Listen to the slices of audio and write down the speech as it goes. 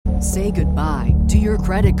Say goodbye to your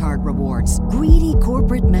credit card rewards. Greedy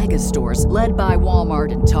corporate mega stores, led by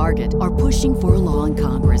Walmart and Target, are pushing for a law in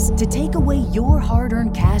Congress to take away your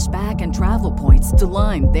hard-earned cash back and travel points to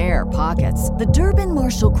line their pockets. The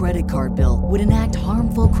Durbin-Marshall credit card bill would enact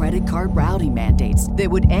harmful credit card routing mandates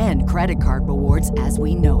that would end credit card rewards as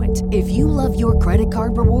we know it. If you love your credit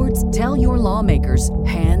card rewards, tell your lawmakers,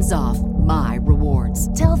 hands off my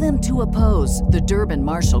rewards. Tell them to oppose the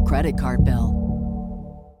Durbin-Marshall credit card bill.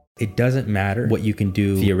 It doesn't matter what you can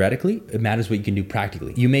do theoretically. It matters what you can do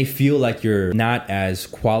practically. You may feel like you're not as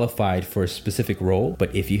qualified for a specific role,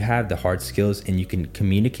 but if you have the hard skills and you can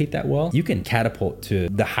communicate that well, you can catapult to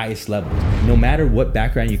the highest level. No matter what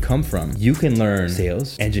background you come from, you can learn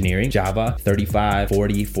sales, engineering, Java, 35,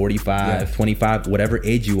 40, 45, 25, whatever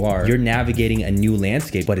age you are. You're navigating a new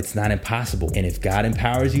landscape, but it's not impossible. And if God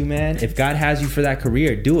empowers you, man, if God has you for that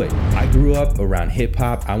career, do it. I grew up around hip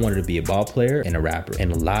hop. I wanted to be a ball player and a rapper.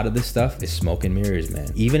 And a lot of this stuff is smoke and mirrors,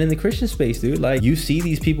 man. Even in the Christian space, dude, like you see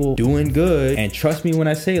these people doing good, and trust me when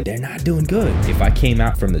I say they're not doing good. If I came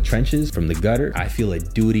out from the trenches, from the gutter, I feel a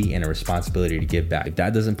duty and a responsibility to give back. If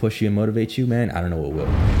that doesn't push you and motivate you, man, I don't know what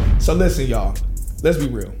will. So listen, y'all, let's be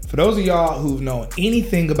real. For those of y'all who've known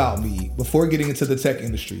anything about me before getting into the tech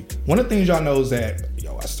industry, one of the things y'all know is that,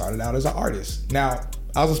 I started out as an artist. Now,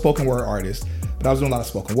 I was a spoken word artist, but I was doing a lot of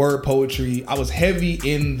spoken word, poetry. I was heavy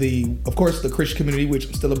in of course, the Christian community, which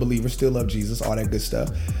I'm still a believer, still love Jesus, all that good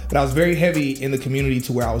stuff. But I was very heavy in the community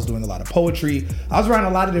to where I was doing a lot of poetry. I was around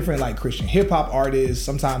a lot of different like Christian hip hop artists,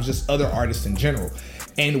 sometimes just other artists in general.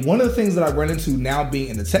 And one of the things that I run into now being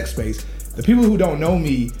in the tech space, the people who don't know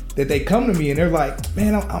me, that they come to me and they're like,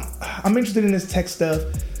 man, I'm interested in this tech stuff.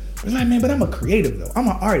 They're like, man, but I'm a creative though. I'm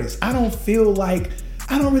an artist. I don't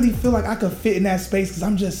really feel like I could fit in that space because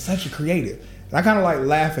I'm just such a creative. And I kind of like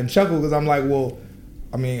laugh and chuckle because I'm like, well,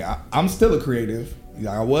 I mean, I'm still a creative.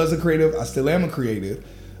 I was a creative. I still am a creative.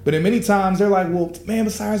 But then many times they're like, well, man,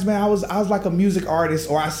 besides, man, I was like a music artist,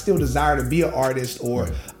 or I still desire to be an artist, or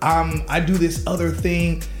I do this other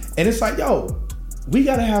thing. And it's like, yo, we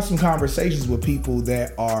got to have some conversations with people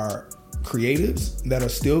that are creatives, that are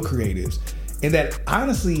still creatives, and that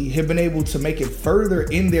honestly have been able to make it further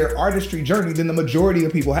in their artistry journey than the majority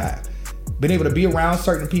of people have. Been able to be around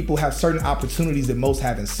certain people, have certain opportunities that most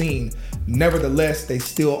haven't seen. Nevertheless, they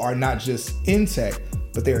still are not just in tech,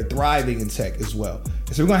 but they're thriving in tech as well.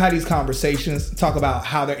 And so we're gonna have these conversations, talk about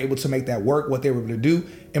how they're able to make that work, what they were able to do,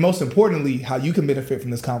 and most importantly, how you can benefit from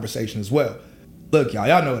this conversation as well. Look,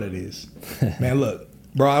 y'all know what it is. Man, look.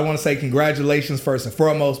 Bro, I want to say congratulations first and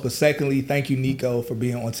foremost, but secondly, thank you, Nico, for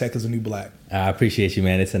being on Tech as a New Black. I appreciate you,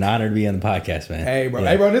 man. It's an honor to be on the podcast, man. Hey, bro. Yeah.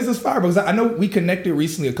 Hey, bro, this is fire, because I know we connected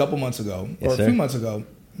recently a couple months ago, yes, or a few months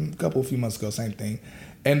ago, same thing.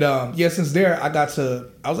 And since there, I was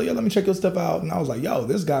like, yo, let me check your stuff out. And I was like, yo,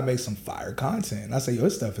 this guy makes some fire content. And I said, yo,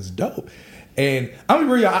 his stuff is dope. And I'm gonna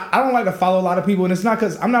be real, I don't like to follow a lot of people, and it's not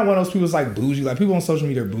because I'm not one of those people that's like bougie. Like people on social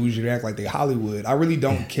media are bougie, they act like they Hollywood. I really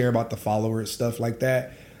don't care about the followers, stuff like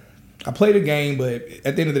that. I play the game, but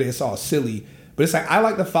at the end of the day, it's all silly. But it's like, I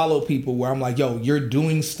like to follow people where I'm like, yo, you're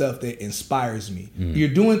doing stuff that inspires me. You're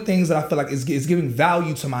doing things that I feel like is giving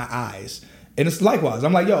value to my eyes. And it's likewise.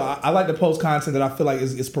 I'm like, yo, I like to post content that I feel like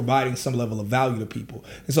is providing some level of value to people.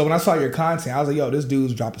 And so when I saw your content, I was like, yo, this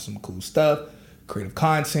dude's dropping some cool stuff, creative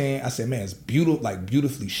content. I said, man, it's beautiful, like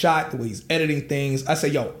beautifully shot, the way he's editing things. I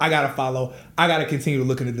said, yo, I got to follow. I got to continue to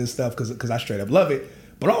look into this stuff because I straight up love it.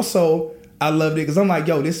 But also, I loved it because I'm like,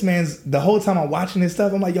 yo, this man's, the whole time I'm watching this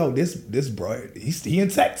stuff, I'm like, yo, this bro, he in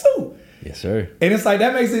tech too. Yes, sir. And it's like,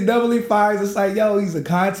 that makes it doubly fire. It's like, yo, he's a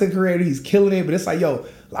content creator. He's killing it. But it's like, yo,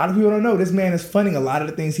 a lot of people don't know this man is funding a lot of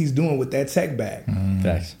the things he's doing with that tech bag.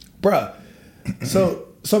 Facts. Bruh.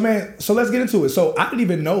 So man, so let's get into it. So I didn't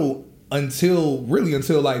even know until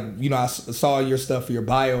like, I saw your stuff for your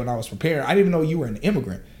bio and I was preparing. I didn't even know you were an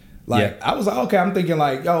immigrant. Like, yeah. I was like, okay, I'm thinking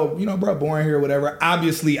like, yo, bro, born here or whatever.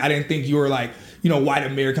 Obviously, I didn't think you were like, white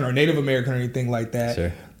American or Native American or anything like that.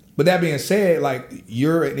 Sure. But that being said, like,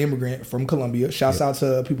 you're an immigrant from Colombia. Shouts out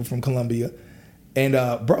to people from Colombia. And,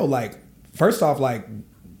 bro, like, first off, like,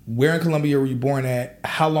 where in Colombia were you born at?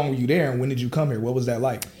 How long were you there? And when did you come here? What was that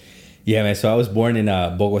like? Yeah, man. So I was born in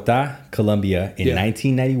Bogota, Colombia in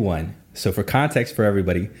 1991. So for context for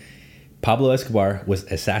everybody, Pablo Escobar was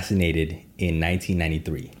assassinated in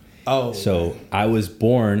 1993. Oh, so I was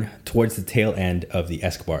born towards the tail end of the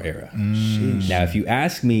Escobar era. Now, if you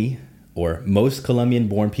ask me or most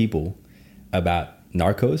Colombian-born people about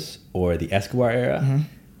Narcos or the Escobar era,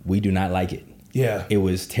 we do not like it. Yeah, it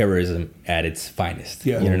was terrorism at its finest.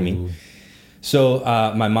 Yeah, you know what I mean. So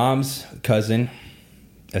my mom's cousin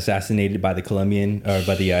assassinated by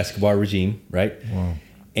the Escobar regime, right? Wow.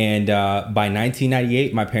 And by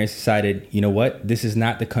 1998, my parents decided, you know what? This is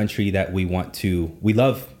not the country that we want to. We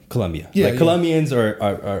love Colombia. Colombians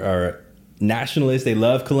are nationalists. They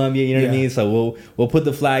love Colombia. You know what I mean? So we'll put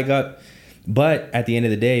the flag up. But at the end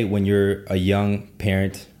of the day, when you're a young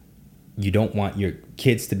parent, you don't want your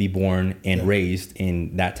kids to be born and raised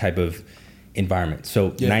in that type of environment.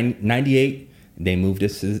 So 98, they moved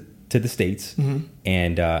us to the States,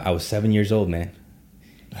 and I was 7 years old, man.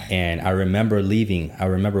 And I remember leaving. I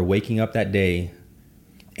remember waking up that day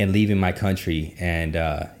and leaving my country. And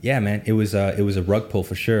man, it was a rug pull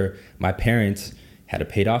for sure. My parents had a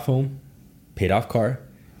paid off home, paid off car,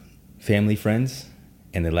 family, friends,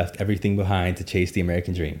 and they left everything behind to chase the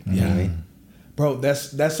American dream. You know what I mean? Bro,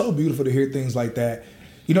 that's so beautiful to hear things like that.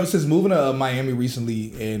 You know, since moving to Miami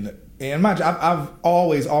recently, and I've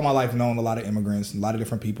always all my life known a lot of immigrants, and a lot of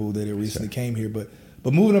different people that recently came here, but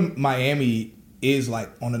moving to Miami is like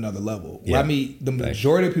on another level. I meet the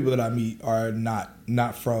majority of people that I meet are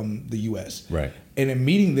not from the U.S. Right. And in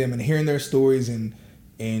meeting them and hearing their stories and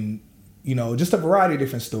you know, just a variety of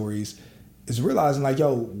different stories, is realizing like,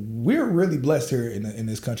 yo, we're really blessed here in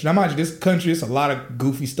this country. Now, mind you, this country, it's a lot of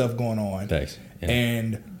goofy stuff going on. Thanks. Yeah.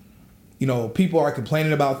 And, you know, people are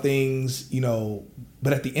complaining about things, you know,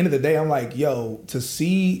 but at the end of the day, I'm like, yo, to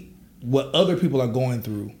see what other people are going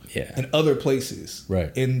through in other places.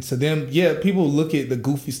 Right. And to them, people look at the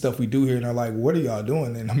goofy stuff we do here and they're like, what are y'all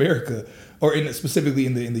doing in America? Or specifically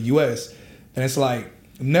in the US? And it's like,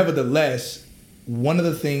 nevertheless, one of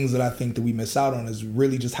the things that I think that we miss out on is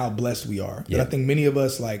really just how blessed we are. That I think many of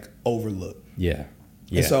us like overlook. Yeah.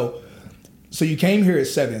 And so you came here at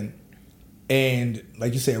 7 and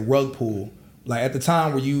like you said, rug pull. Like at the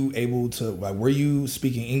time, were you able to, like, were you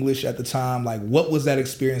speaking English at the time? Like what was that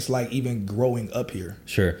experience like even growing up here?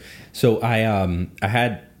 Sure. So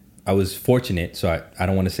I was fortunate. So I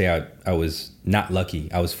don't want to say I was not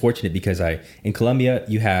lucky. I was fortunate because in Colombia,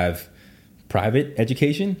 you have private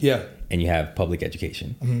education. Yeah. And you have public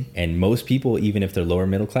education. And most people, even if they're lower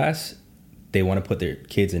middle class, they want to put their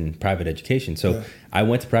kids in private education. So I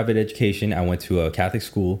went to private education. I went to a Catholic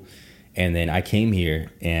school, and then I came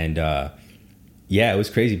here, and it was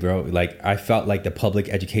crazy, bro. Like I felt like the public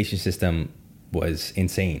education system was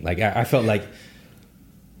insane. Like I felt like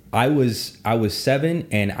I was 7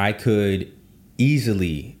 and I could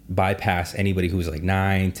easily bypass anybody who was like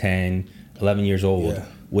 9, 10, 11 years old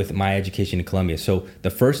with my education in Colombia. So the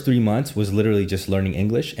first 3 months was literally just learning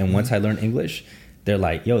English. And once I learned English, they're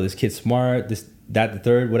like, yo, this kid's smart, this, that, the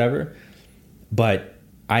third, whatever. But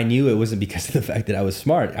I knew it wasn't because of the fact that I was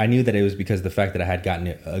smart. I knew that it was because of the fact that I had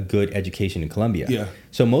gotten a good education in Colombia. Yeah.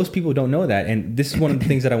 So most people don't know that. And this is one of the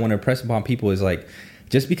things that I want to impress upon people is like,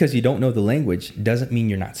 just because you don't know the language doesn't mean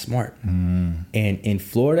you're not smart. And in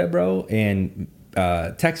Florida, bro, and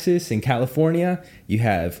Texas and California, you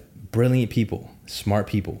have brilliant people, smart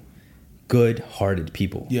people, good-hearted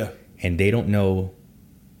people. Yeah. And they don't know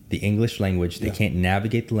the English language. They can't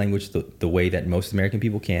navigate the language the way that most American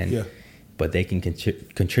people can. Yeah. But they can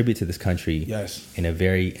contribute to this country in a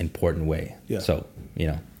very important way. Yeah. So, you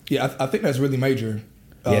know. Yeah, I think that's really major.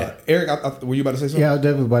 Eric, were you about to say something? Yeah, I was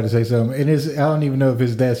definitely about to say something. And I don't even know if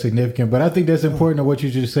it's that significant, but I think that's important to what you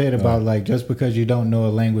just said about like just because you don't know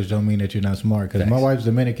a language don't mean that you're not smart. Because my wife's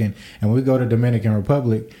Dominican, and we go to Dominican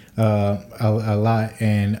Republic a lot.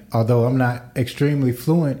 And although I'm not extremely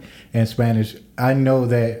fluent in Spanish, I know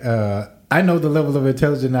that I know the level of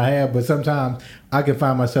intelligence I have, but sometimes I can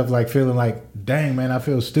find myself like feeling like, dang man, I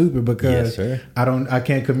feel stupid because I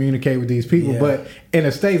can't communicate with these people. But in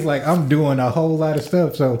the States, like I'm doing a whole lot of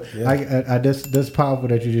stuff. So that's powerful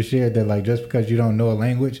that you just shared that like just because you don't know a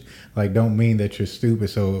language, like don't mean that you're stupid.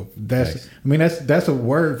 So that's that's a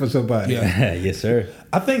word for somebody. Yeah. Yes, sir.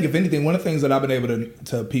 I think if anything, one of the things that I've been able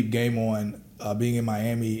to peep game on being in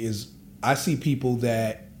Miami is I see people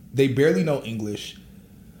that they barely know English.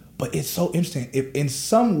 But it's so interesting. If in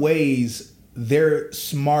some ways they're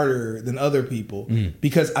smarter than other people,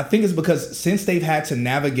 because I think it's because since they've had to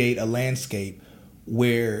navigate a landscape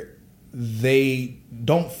where they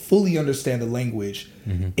don't fully understand the language,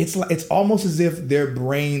 it's almost as if their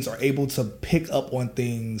brains are able to pick up on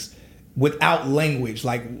things without language.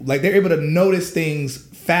 Like they're able to notice things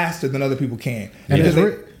faster than other people can.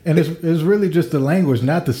 And it's really just the language,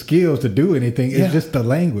 not the skills to do anything. It's just the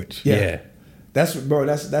language. Yeah. That's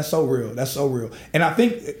so real. That's so real. And I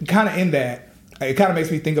think kind of in that, it kind of makes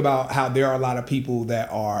me think about how there are a lot of people that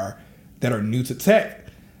are new to tech.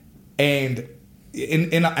 And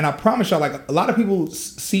I promise y'all, like a lot of people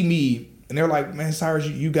see me and they're like, man, Cyrus,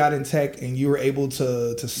 you got in tech and you were able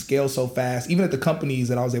to scale so fast. Even at the companies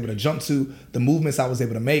that I was able to jump to, the movements I was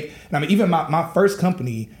able to make. And I mean, even my first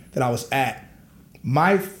company that I was at,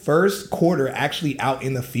 my first quarter actually out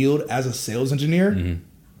in the field as a sales engineer,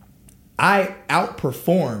 I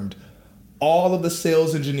outperformed all of the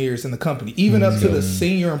sales engineers in the company, even up to the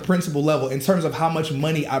senior and principal level, in terms of how much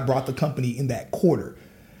money I brought the company in that quarter.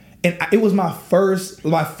 And it was my first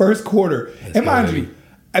quarter. That's and mind you,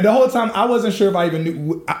 the whole time I wasn't sure if I even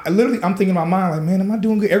knew. I'm thinking in my mind, like, man, am I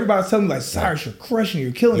doing good? Everybody's telling me, like, Cyrus, you're crushing it,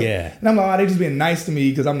 you're killing it. And I'm like, oh, they just being nice to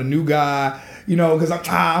me because I'm the new guy, you know, because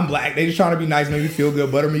I'm black. They just trying to be nice, make me feel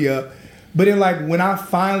good, butter me up. But then, like, when I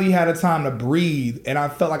finally had a time to breathe and I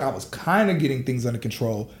felt like I was kind of getting things under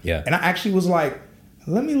control, and I actually was like,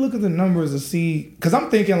 let me look at the numbers to see, because I'm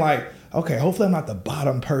thinking, like, okay, hopefully I'm not the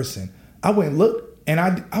bottom person. I went and looked, and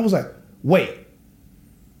I was like, wait,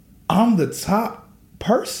 I'm the top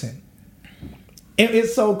person. And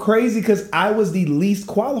it's so crazy because I was the least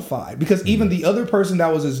qualified, because even the other person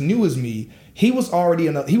that was as new as me, he was already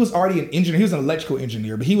an engineer. He was an electrical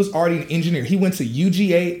engineer, but he was already an engineer. He went to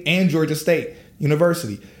UGA and Georgia State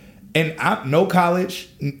University, and no college,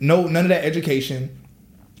 none of that education.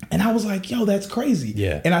 And I was like, yo, that's crazy.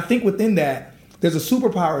 Yeah. And I think within that, there's a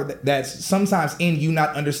superpower that's sometimes in you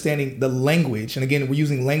not understanding the language. And again, we're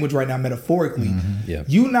using language right now metaphorically.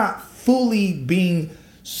 You not fully being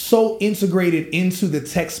so integrated into the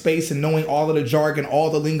tech space and knowing all of the jargon,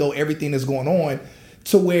 all the lingo, everything that's going on,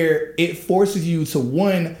 to where it forces you to,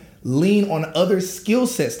 one, lean on other skill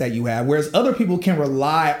sets that you have, whereas other people can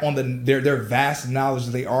rely on their vast knowledge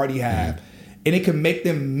that they already have. And it can make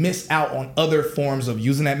them miss out on other forms of,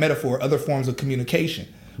 using that metaphor, other forms of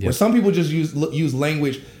communication. Where some people just use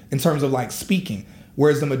language in terms of like speaking,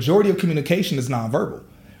 whereas the majority of communication is nonverbal.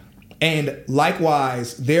 And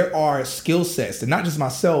likewise, there are skill sets, and not just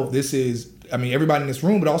myself, this is, I mean, everybody in this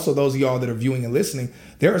room, but also those of y'all that are viewing and listening,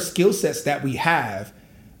 there are skill sets that we have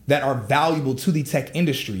that are valuable to the tech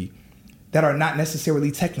industry that are not necessarily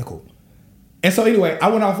technical. And so anyway, I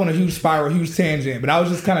went off on a huge spiral, huge tangent, but I was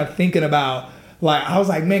just kind of thinking about, like, I was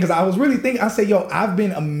like, man, because I was really thinking, I said, yo, I've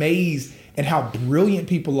been amazed at how brilliant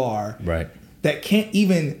people are that can't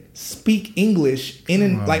even speak English.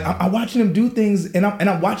 Like, I'm watching them do things, and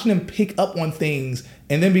I'm watching them pick up on things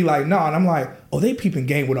and then be like, no, and I'm like, oh, they peeping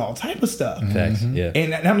game with all type of stuff.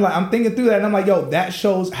 And I'm thinking through that, and I'm like, yo, that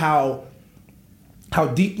shows how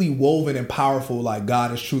deeply woven and powerful, like,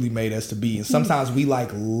 God has truly made us to be. And sometimes we like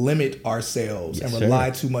limit ourselves and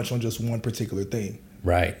rely too much on just one particular thing.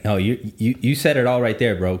 Right. No, you said it all right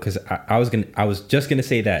there, bro. Because I was just gonna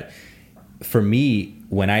say that for me,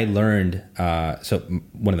 when I learned, so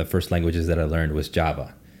one of the first languages that I learned was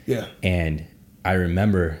Java. Yeah. And I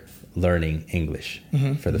remember learning English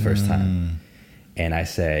for the first time. And I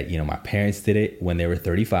said, you know, my parents did it when they were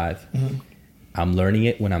 35. I'm learning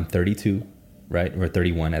it when I'm 32, right? Or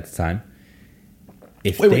 31 at the time.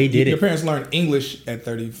 If they did your parents learned English at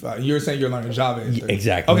 35. You're saying you're learning Java at 35.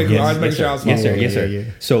 Exactly. Okay, I was making sure I was following. Yes, sir. Yeah.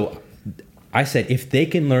 So I said, if they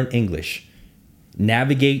can learn English,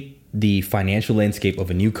 navigate the financial landscape of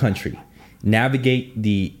a new country, navigate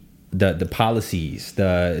the policies,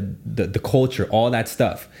 the culture, all that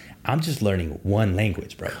stuff, I'm just learning one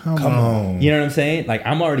language, bro. Come on. You know what I'm saying? Like,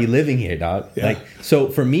 I'm already living here, dog. Yeah. Like, so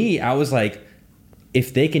for me, I was like,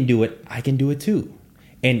 if they can do it, I can do it too.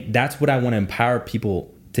 And that's what I want to empower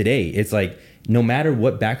people today. It's like, no matter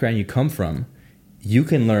what background you come from, you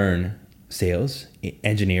can learn sales,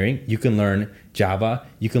 engineering, you can learn Java,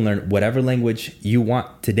 you can learn whatever language you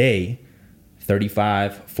want today,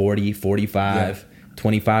 35, 40, 45,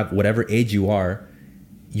 25, whatever age you are,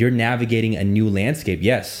 you're navigating a new landscape,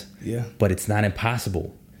 yes. Yeah. But it's not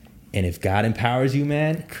impossible. And if God empowers you,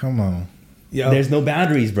 man, come on. There's no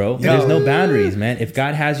boundaries, bro. There's no boundaries, man. If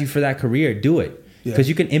God has you for that career, do it. Because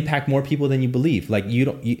you can impact more people than you believe. Like,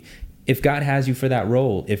 if God has you for that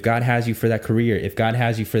role, if God has you for that career, if God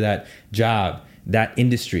has you for that job, that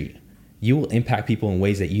industry, you will impact people in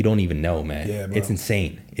ways that you don't even know, man. Yeah, bro. It's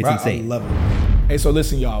insane. It's insane. I love it. Hey, so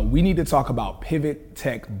listen, y'all, we need to talk about Pivot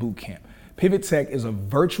Tech Bootcamp. Pivot Tech is a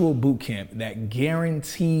virtual bootcamp that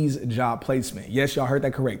guarantees job placement. Yes, y'all heard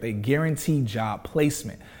that correct. They guarantee job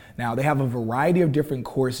placement. Now, they have a variety of different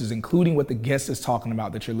courses, including what the guest is talking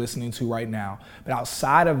about that you're listening to right now. But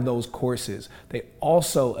outside of those courses, they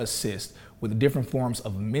also assist with different forms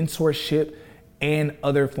of mentorship and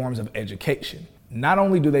other forms of education. Not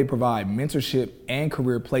only do they provide mentorship and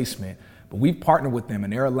career placement, but we've partnered with them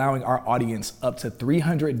and they're allowing our audience up to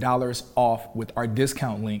 $300 off with our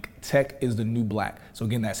discount link, Tech is the New Black. So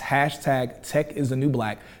again, that's hashtag Tech is the New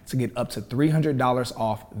Black to get up to $300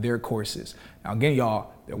 off their courses. Now again,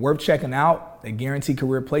 y'all, they're worth checking out. They guarantee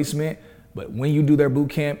career placement, but when you do their boot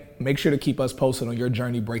camp, make sure to keep us posted on your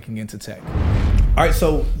journey breaking into tech. All All right,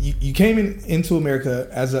 so you came into America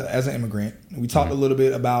as an immigrant. We talked a little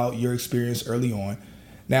bit about your experience early on.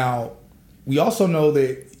 Now, we also know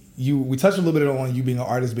that we touched a little bit on you being an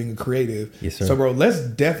artist, being a creative. Yes, sir. So, bro,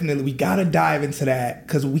 we got to dive into that,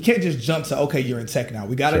 because we can't just jump to, okay, you're in tech now.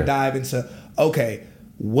 We got to dive into, okay,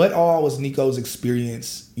 what all was Nico's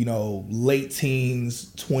experience, late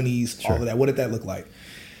teens, 20s, all of that? What did that look like?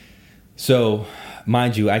 So,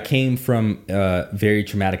 mind you, I came from a very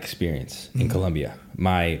traumatic experience in Colombia.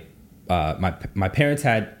 My parents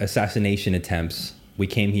had assassination attempts. We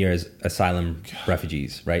came here as asylum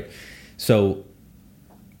refugees, right? So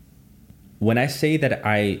when I say that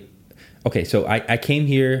I came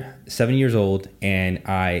here 7 years old, and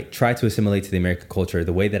I tried to assimilate to the American culture.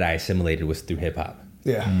 The way that I assimilated was through hip hop.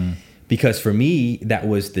 Yeah. Because for me, that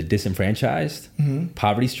was the disenfranchised,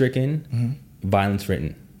 poverty-stricken,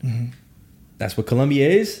 violence-ridden. That's what Colombia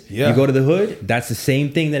is. Yeah. You go to the hood, that's the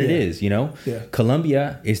same thing that it is, Yeah.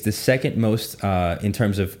 Colombia is the second most in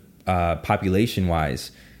terms of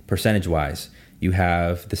population-wise, percentage-wise. You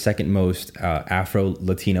have the second most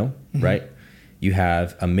Afro-Latino, right? You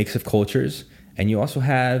have a mix of cultures, and you also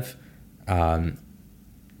have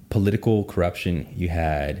political corruption. You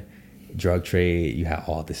had drug trade. You had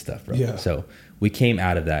all this stuff, bro. Yeah. So we came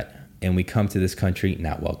out of that, and we come to this country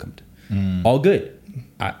not welcomed. All good.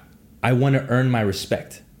 I want to earn my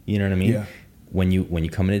respect. You know what I mean? Yeah. When you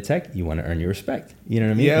come into tech, you want to earn your respect. You know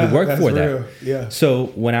what I mean? Yeah, you work for real. that. Yeah. So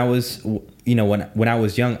when I was, when I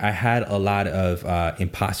was young, I had a lot of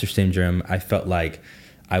imposter syndrome. I felt like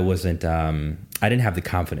I wasn't, I didn't have the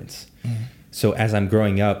confidence. So as I'm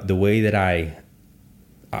growing up, the way that I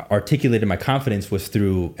articulated my confidence was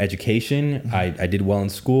through education. I did well in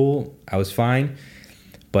school. I was fine.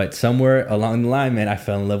 But somewhere along the line, man, I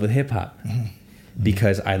fell in love with hip hop.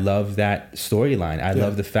 Because I love that storyline. I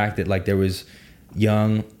love the fact that like there was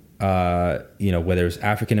young, whether it was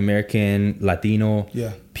African American, Latino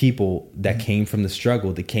people that came from the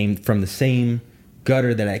struggle, that came from the same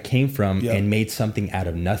gutter that I came from, and made something out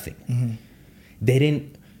of nothing. They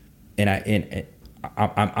didn't, and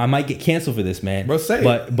I might get canceled for this, man. Bro, say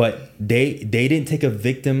it. But they didn't take a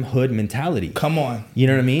victimhood mentality. Come on. You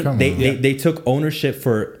know what I mean? They took ownership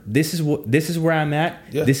for this is where I'm at.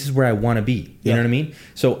 Yeah. This is where I want to be. You know what I mean?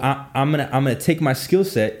 So I'm gonna take my skill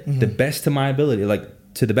set the best to my ability,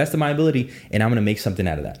 and I'm gonna make something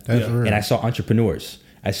out of that. That's real. And I saw entrepreneurs.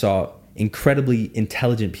 I saw incredibly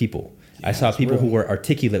intelligent people. I saw people who were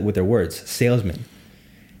articulate with their words, salesmen.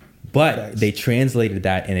 But they translated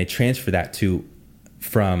that and they transferred that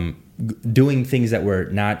from doing things that were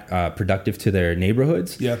not productive to their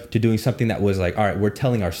neighborhoods to doing something that was like, all right, we're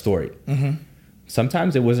telling our story.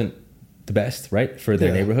 Sometimes it wasn't the best, right, for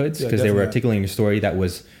their neighborhoods, because they were articulating a story that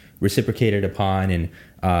was reciprocated upon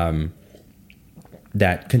and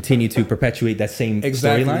that continued to perpetuate that same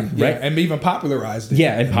storyline, right? And even popularized it.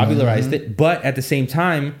 Yeah, and popularized it. But at the same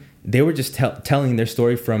time, they were just telling their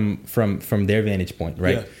story from their vantage point,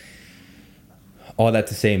 right? Yeah. All that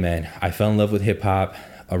to say, man, I fell in love with hip hop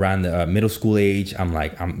around the middle school age.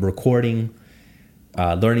 I'm recording,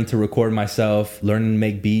 learning to record myself, learning to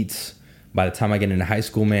make beats. By the time I get into high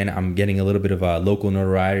school, man, I'm getting a little bit of local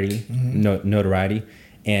notoriety,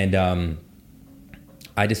 and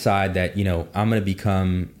I decide that I'm gonna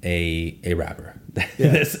become a rapper.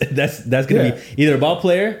 Yeah. that's gonna be either a ball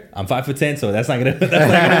player. I'm 5'10", so that's not gonna work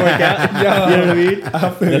out. You know what I mean?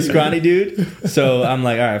 That's scrawny dude. So I'm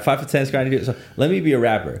like, all right, 5'10", scrawny dude. So let me be a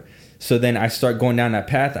rapper. So then I start going down that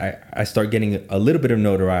path. I start getting a little bit of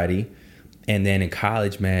notoriety, and then in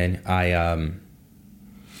college, man, I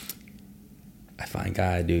find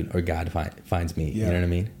God, dude, or God finds me. Yeah. You know what I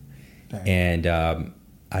mean? Dang. And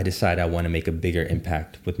I decide I want to make a bigger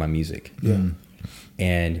impact with my music. Yeah.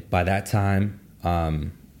 And by that time,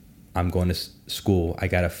 I'm going to school. I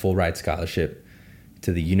got a full ride scholarship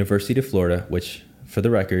to the University of Florida, which, for the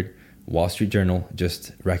record, Wall Street Journal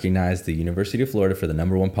just recognized the University of Florida for the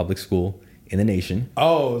 #1 public school in the nation.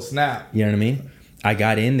 Oh, snap. You know what I mean? I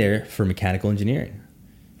got in there for mechanical engineering.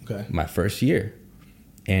 Okay. My first year.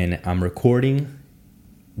 And I'm recording,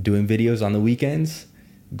 doing videos on the weekends,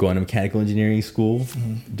 going to mechanical engineering school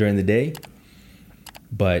during the day.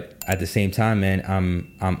 But at the same time, man,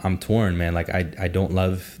 I'm torn, man. Like I don't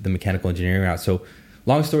love the mechanical engineering route. So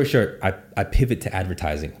long story short, I pivot to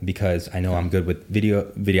advertising because I know I'm good with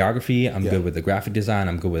videography. I'm good with the graphic design.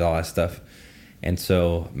 I'm good with all that stuff. And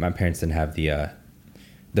so my parents didn't have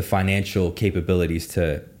the financial capabilities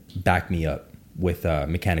to back me up with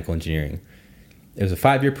mechanical engineering. It was a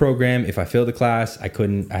 5-year program. If I failed the class, I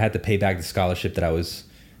had to pay back the scholarship that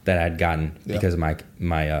I had gotten because of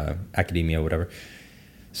my academia or whatever.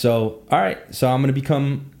 So, all right. So I'm going to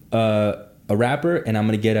become a a rapper, and I'm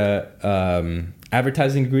gonna get a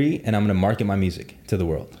advertising degree, and I'm gonna market my music to the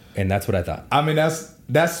world. And that's what I thought. I mean,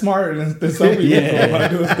 that's smarter than some people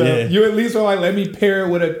doing stuff. Yeah. You at least are like, let me pair it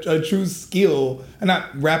with a true skill. And not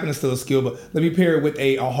rapping is still a skill, but let me pair it with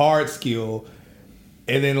a hard skill,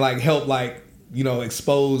 and then like help like, you know,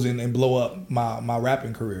 expose and blow up my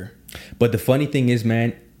rapping career. But the funny thing is,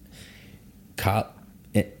 man,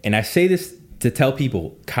 and I say this to tell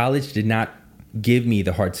people, college did not give me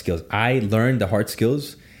the hard skills. I learned the hard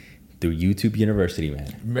skills through YouTube University,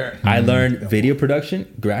 man. I learned video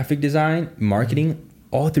production, graphic design, marketing,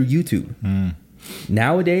 all through YouTube.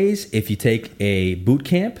 Nowadays, if you take a boot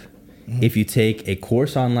camp, if you take a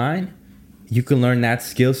course online, you can learn that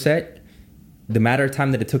skill set. The matter of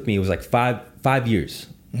time that it took me, it was like five years.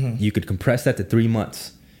 You could compress that to 3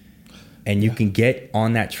 months, and you can get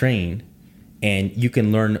on that train, and you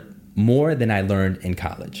can learn more than I learned in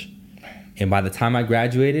college. And by the time I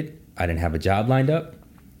graduated, I didn't have a job lined up.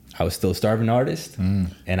 I was still a starving artist.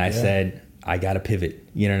 And I said, I got to pivot.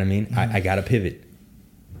 You know what I mean? I got to pivot.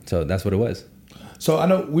 So that's what it was. So I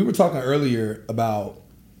know we were talking earlier about,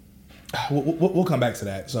 we'll come back to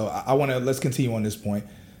that. So I want to, let's continue on this point.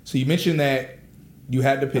 So you mentioned that you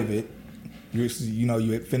had to pivot. You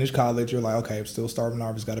had finished college. You're like, okay, I'm still starving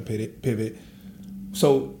artist, got to pivot.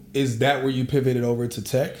 So is that where you pivoted over to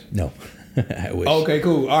tech? No. I wish. Okay,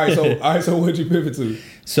 cool. All right. So what'd you pivot to?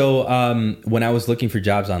 So when I was looking for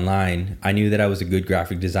jobs online, I knew that I was a good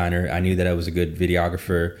graphic designer. I knew that I was a good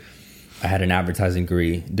videographer. I had an advertising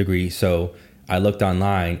degree. So I looked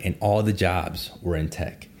online, and all the jobs were in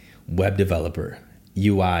tech. Web developer,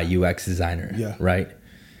 UI, UX designer, right?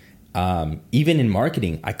 Even in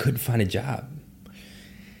marketing, I couldn't find a job.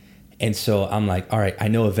 And so I'm like, all right, I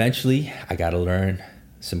know eventually I got to learn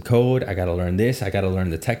some code. I got to learn this. I got to learn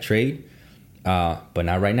the tech trade. But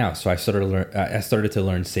not right now. So I started to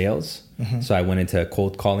learn sales. So I went into a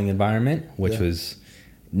cold calling environment, which was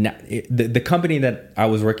not, the company that I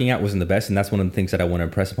was working at wasn't the best. And that's one of the things that I want to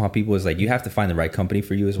impress upon people is like, you have to find the right company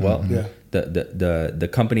for you as well. The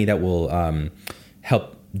company that will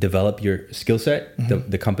help develop your skill set,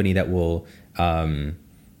 the company that will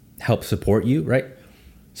help support you, right?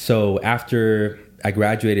 So after I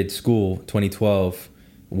graduated school, 2012,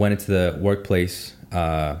 went into the workplace,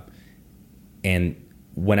 and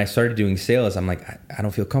when I started doing sales, I'm like, I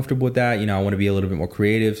don't feel comfortable with that. You know, I want to be a little bit more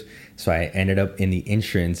creative. So I ended up in the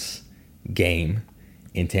insurance game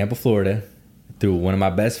in Tampa, Florida, through one of my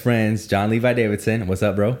best friends, John Levi Davidson. What's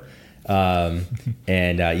up, bro? Yeah,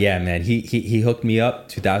 man, he hooked me up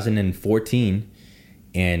 2014.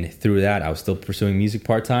 And through that, I was still pursuing music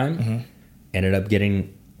part-time. Ended up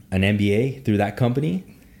getting an MBA through that company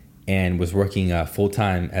and was working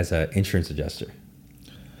full-time as an insurance adjuster.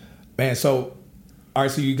 Man, so, all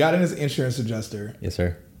right, so you got in as an insurance adjuster. Yes,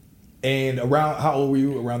 sir. And how old were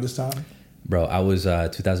you around this time? Bro, I was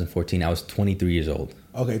 2014. I was 23 years old.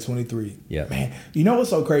 Okay, 23. Yeah. Man, you know what's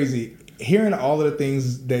so crazy? Hearing all of the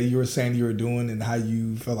things that you were saying you were doing and how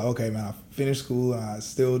you felt like, okay, man, I finished school and I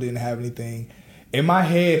still didn't have anything. In my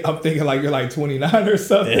head, I'm thinking like you're like 29 or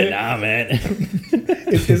something. Nah, man.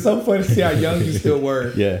 It's so funny to see how young you still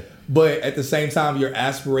were. Yeah. But at the same time, your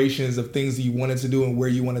aspirations of things that you wanted to do and where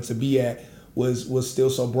you wanted to be at was still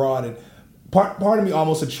so broad. And part of me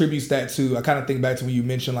almost attributes that to, I kind of think back to when you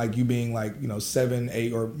mentioned like you being like, 7,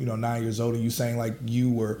 8 or 9 years old, and you saying like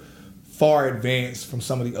you were far advanced from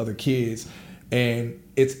some of the other kids. And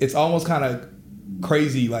it's almost kind of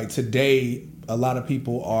crazy. Like today, a lot of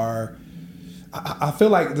people are, I feel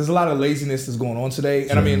like there's a lot of laziness that's going on today.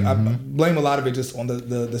 And I mean, I blame a lot of it just on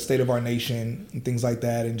the state of our nation and things like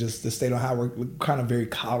that, and just the state on how we're kind of very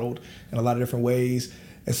coddled in a lot of different ways.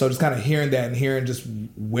 And so just kind of hearing that and hearing just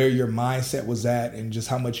where your mindset was at and just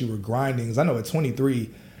how much you were grinding. Because I know at 23,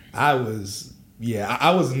 I was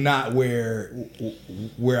not where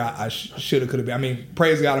I should have, could have been. I mean,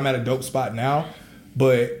 praise God, I'm at a dope spot now.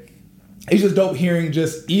 But it's just dope hearing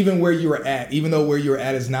just even where you were at, even though where you're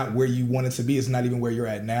at is not where you wanted to be. It's not even where you're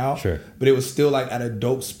at now. Sure. But it was still like at a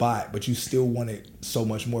dope spot, but you still wanted so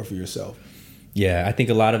much more for yourself. Yeah, I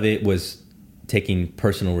think a lot of it was taking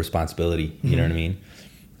personal responsibility. You know what I mean?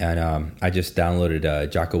 And I just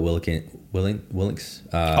downloaded Jocko Willink's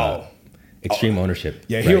Extreme Ownership.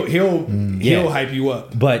 Yeah, right? he'll hype you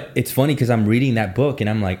up. But it's funny because I'm reading that book and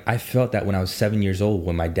I'm like, I felt that when I was 7 years old,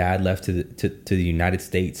 when my dad left to the United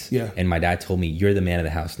States. Yeah. And my dad told me, "You're the man of the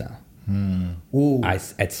house now." Ooh.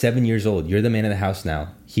 At 7 years old, "You're the man of the house now."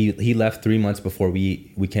 He left 3 months before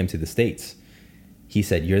we came to the States. He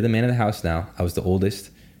said, "You're the man of the house now." I was the oldest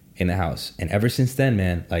in the house, and ever since then,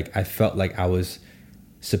 man, like I felt like I was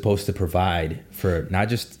supposed to provide for not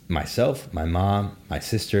just myself, my mom, my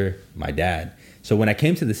sister, my dad. So when I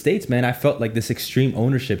came to the States, man, I felt like this extreme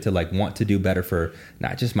ownership to like want to do better for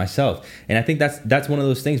not just myself. And I think that's one of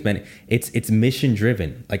those things, man. It's mission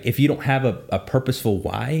driven. Like if you don't have a purposeful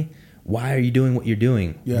why are you doing what you're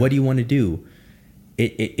doing? Yeah. What do you want to do?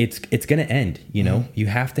 It's going to end, you know? You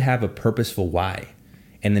have to have a purposeful why.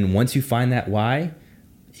 And then once you find that why,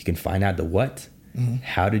 you can find out the what,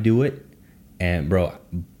 how to do it. And bro,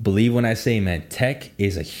 believe when I say, man, tech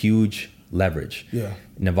is a huge leverage. Yeah.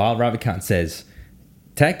 Naval Ravikant says,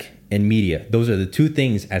 tech and media, those are the two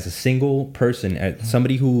things as a single person, as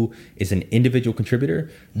somebody who is an individual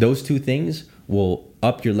contributor, those two things will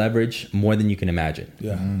up your leverage more than you can imagine.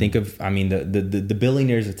 Yeah. Think of, I mean, the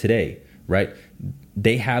billionaires of today, right?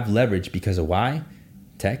 They have leverage because of why?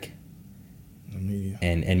 Tech media.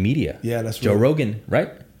 And media. Yeah, that's Joe Rogan,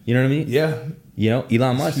 right? You know what I mean? Yeah. You know,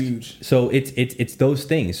 Elon Musk. Huge. So it's those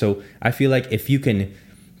things. So I feel like if you can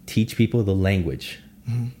teach people the language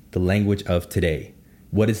of today.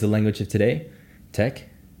 What is the language of today? Tech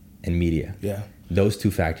and media. Yeah. Those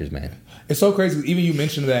two factors, man. It's so crazy. Even you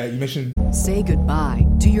mentioned that. Say goodbye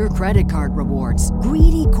to your credit card rewards.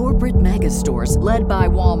 Greedy corporate mega stores, led by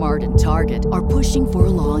Walmart and Target, are pushing for a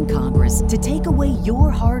law in Congress to take away your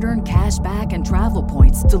hard-earned cash back and travel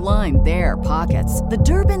points to line their pockets. The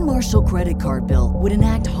Durbin-Marshall credit card bill would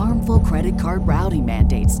enact harmful credit card routing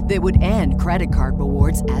mandates that would end credit card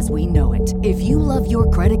rewards as we know it. If you love your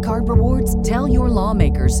credit card rewards, tell your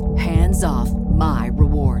lawmakers, hands off my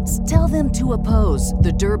rewards. Tell them to oppose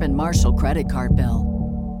the Durbin-Marshall credit card bill.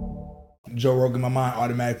 Joe Rogan, my mind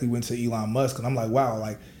automatically went to Elon Musk, and I'm like, wow,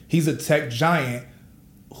 like he's a tech giant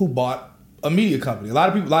who bought a media company. A lot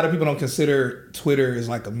of people don't consider Twitter as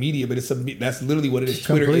like a media, but that's literally what it is.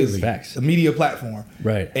 Twitter is a media platform,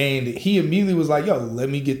 right? And he immediately was like, yo, let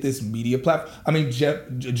me get this media platform. I mean, Jeff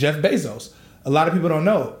Bezos. A lot of people don't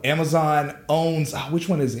know Amazon owns which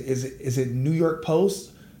one is it? Is it New York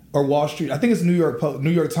Post or Wall Street? I think it's New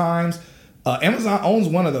York Times. Amazon owns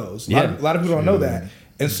one of those. A lot of people don't know that.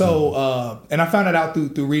 And so, and I found it out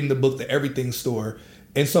through reading the book, The Everything Store.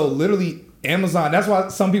 And so literally Amazon, that's why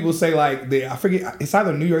some people say like, I forget, it's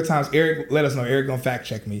either New York Times, Eric, let us know, Eric gonna fact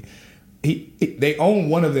check me. They own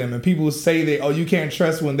one of them, and people say that, you can't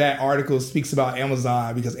trust when that article speaks about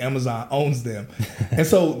Amazon because Amazon owns them. And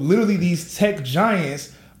so literally these tech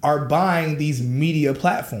giants are buying these media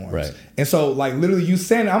platforms. Right. And so like literally you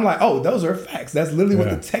saying, I'm like, oh, those are facts. That's literally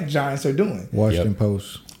what the tech giants are doing. Washington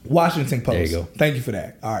Post. There you go. Thank you for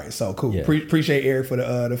that. All right, so cool. Yeah. Appreciate Eric for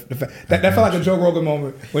the fact. That felt like a Joe Rogan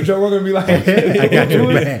moment when Joe Rogan be like, I got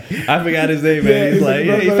your back. I forgot his name, man. He's like,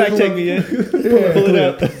 he fact check me in. Pull it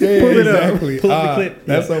up. Pull it up. Pull up the clip.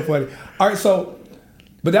 That's so funny. All right, so,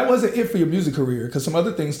 but that wasn't it for your music career because some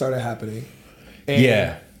other things started happening.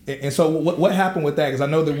 And so what happened with that? Because I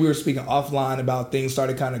know that we were speaking offline about things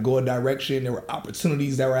started kind of going direction. There were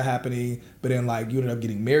opportunities that were happening, but then like you ended up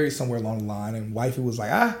getting married somewhere along the line, and wifey was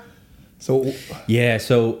like, So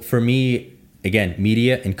So for me, again,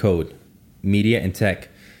 media and code, media and tech.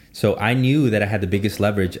 So I knew that I had the biggest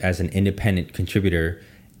leverage as an independent contributor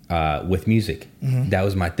with music. That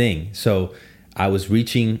was my thing. So I was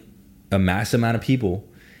reaching a mass amount of people.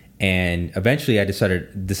 And eventually I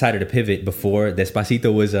decided to pivot before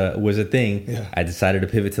Despacito was a thing. Yeah. I decided to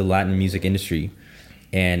pivot to the Latin music industry.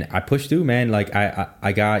 And I pushed through, man. Like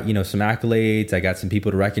I got, some accolades. I got some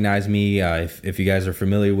people to recognize me. If you guys are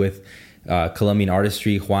familiar with Colombian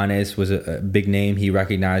artistry, Juanes was a big name. He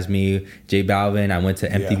recognized me. J Balvin, I went to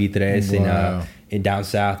MTV Tres in down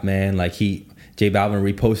south, man. Like J Balvin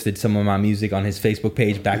reposted some of my music on his Facebook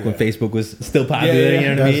page back when Facebook was still popular.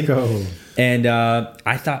 You know what I mean? Cool. And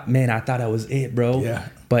I thought that was it, bro. Yeah.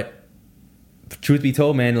 But truth be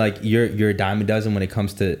told, man, like you're a dime a dozen when it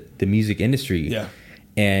comes to the music industry. Yeah.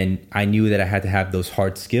 And I knew that I had to have those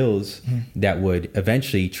hard skills that would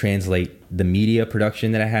eventually translate the media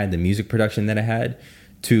production that I had, the music production that I had,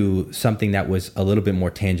 to something that was a little bit more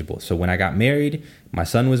tangible. So when I got married, my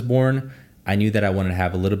son was born, I knew that I wanted to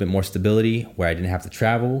have a little bit more stability where I didn't have to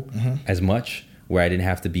travel as much, where I didn't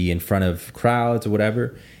have to be in front of crowds or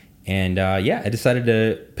whatever. And I decided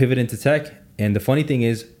to pivot into tech. And the funny thing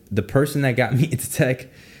is, the person that got me into tech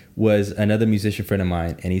was another musician friend of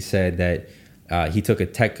mine. And he said that he took a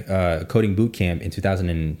tech coding boot camp in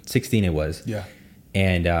 2016 it was. Yeah.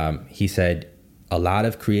 And he said a lot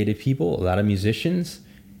of creative people, a lot of musicians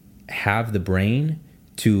have the brain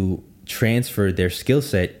to transfer their skill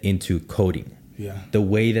set into coding. Yeah. The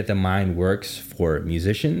way that the mind works for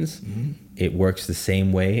musicians, it works the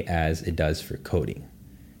same way as it does for coding.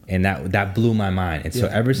 And that blew my mind. And so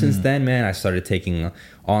ever since then, man, I started taking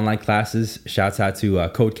online classes. Shouts out to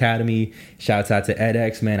Codecademy. Shouts out to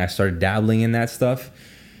edX, man. I started dabbling in that stuff.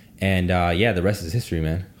 And the rest is history,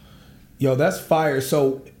 man. Yo, that's fire.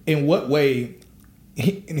 So in what way,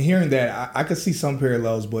 in hearing that, I could see some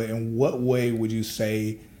parallels, but in what way would you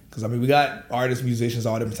say, because I mean, we got artists, musicians,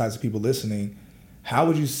 all different types of people listening. How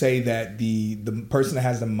would you say that the person that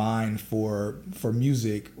has the mind for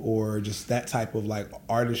music or just that type of like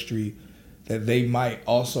artistry, that they might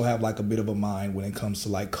also have like a bit of a mind when it comes to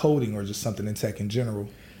like coding or just something in tech in general?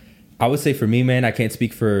 I would say for me, man, I can't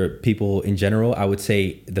speak for people in general. I would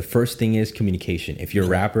say the first thing is communication. If you're a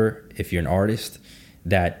rapper, if you're an artist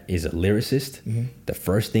that is a lyricist, the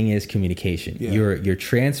first thing is communication. Yeah. You're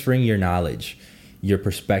transferring your knowledge, your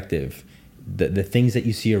perspective, the things that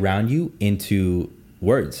you see around you into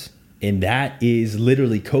words. And that is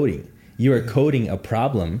literally coding. You are coding a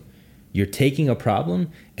problem. You're taking a problem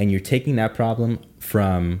and you're taking that problem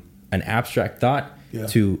from an abstract thought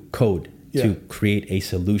to code, to create a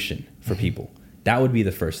solution for people. That would be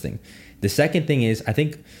the first thing. The second thing is, I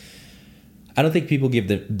don't think people give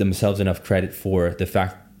themselves enough credit for the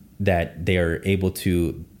fact that they are able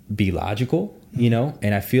to be logical, you know?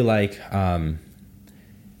 And I feel like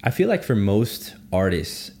for most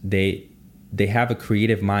artists, they have a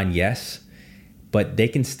creative mind, yes, but they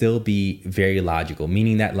can still be very logical,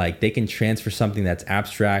 meaning that like they can transfer something that's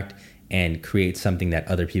abstract and create something that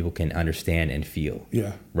other people can understand and feel.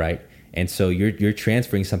 Yeah. Right? And so you're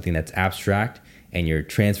transferring something that's abstract and you're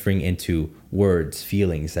transferring into words,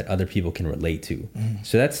 feelings that other people can relate to.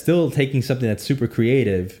 So that's still taking something that's super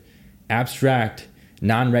creative, abstract,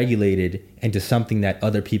 non-regulated, into something that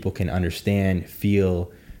other people can understand,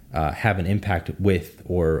 feel, have an impact with,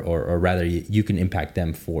 or rather you can impact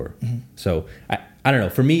them for. So I don't know.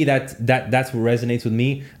 For me, that's what resonates with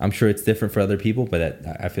me. I'm sure it's different for other people, but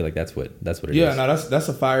I feel like that's what it is. Yeah, no, that's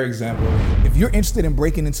a fire example. If you're interested in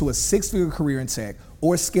breaking into a 6-figure career in tech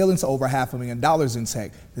or scaling to over $500,000 in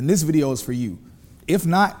tech, then this video is for you. If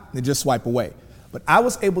not, then just swipe away. But I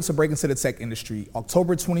was able to break into the tech industry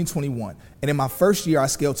October 2021, and in my first year, I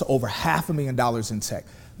scaled to over $500,000 in tech.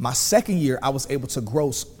 My second year, I was able to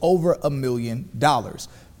gross over $1 million.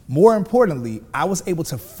 More importantly, I was able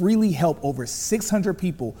to freely help over 600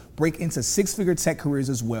 people break into 6-figure tech careers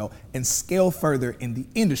as well and scale further in the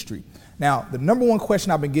industry. Now, the number one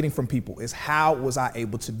question I've been getting from people is, how was I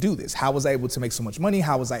able to do this? How was I able to make so much money?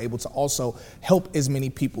 How was I able to also help as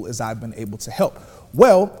many people as I've been able to help?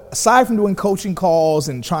 Well, aside from doing coaching calls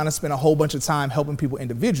and trying to spend a whole bunch of time helping people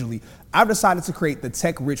individually, I've decided to create the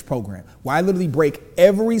Tech Rich program, where I literally break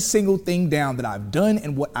every single thing down that I've done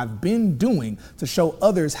and what I've been doing to show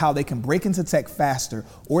others how they can break into tech faster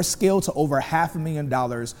or scale to over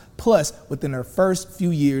 $500,000 plus within their first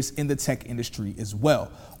few years in the tech industry as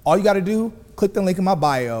well. All you got to do, click the link in my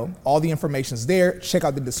bio. All the information's there. Check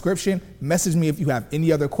out the description. Message me if you have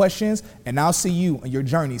any other questions, and I'll see you on your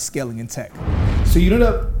journey scaling in tech. So you ended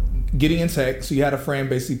up getting in tech. So you had a friend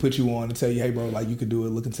basically put you on to tell you, hey, bro, like you could do it.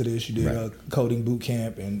 Look into this. You did a coding boot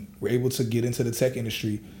camp and were able to get into the tech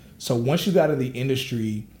industry. So once you got in the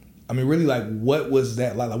industry, I mean, really, like, what was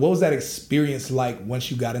that like? What was that experience like once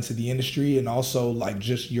you got into the industry, and also like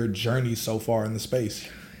just your journey so far in the space?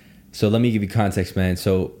 So let me give you context, man.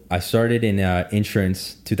 So I started in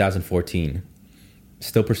insurance 2014,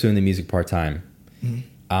 still pursuing the music part-time.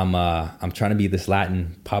 I'm trying to be this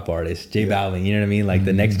Latin pop artist, J Balvin, you know what I mean? Like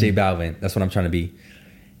the next J Balvin, that's what I'm trying to be.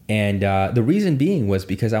 And the reason being was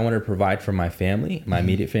because I wanted to provide for my family, my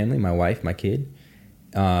immediate family, my wife, my kid,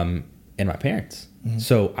 and my parents.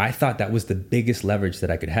 So I thought that was the biggest leverage that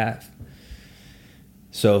I could have.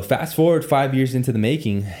 So fast forward 5 years into the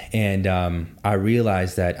making, and I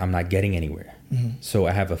realized that I'm not getting anywhere. So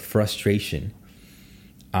I have a frustration.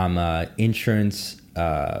 I'm an insurance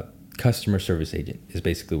customer service agent is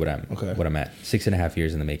basically what I'm at. 6.5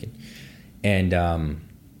 years in the making. And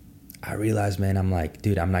I realized, man, I'm like,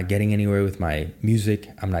 dude, I'm not getting anywhere with my music.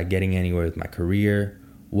 I'm not getting anywhere with my career.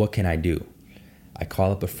 What can I do? I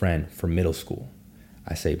call up a friend from middle school.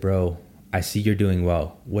 I say, bro, I see you're doing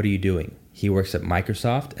well. What are you doing? He works at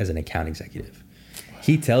Microsoft as an account executive.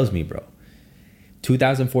 He tells me, bro,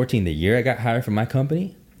 2014, the year I got hired from my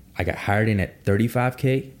company, I got hired in at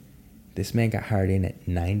 $35K. This man got hired in at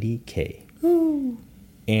 $90K. Ooh.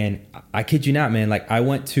 And I kid you not, man, like I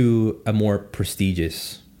went to a more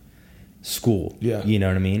prestigious school. Yeah. You know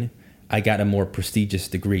what I mean? I got a more prestigious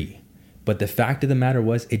degree. But the fact of the matter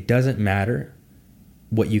was, it doesn't matter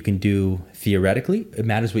what you can do theoretically. It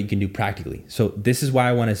matters what you can do practically. So this is why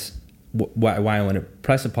I want to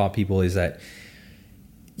press upon people is that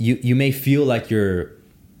you may feel like you're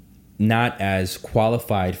not as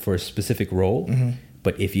qualified for a specific role,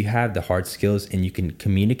 but if you have the hard skills and you can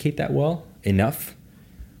communicate that well enough,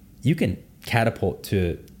 you can catapult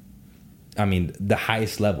to, the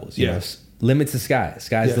highest levels. You know, limits the sky.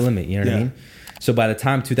 Sky's the limit. You know what I mean? So by the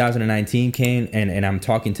time 2019 came, and I'm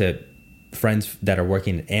talking to friends that are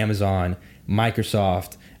working at Amazon,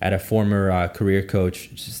 Microsoft, at a former career coach,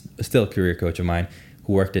 still a career coach of mine,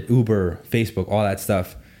 who worked at Uber, Facebook, all that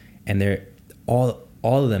stuff, and they're all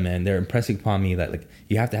of them, man, they're impressing upon me that like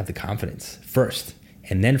you have to have the confidence first,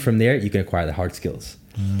 and then from there you can acquire the hard skills.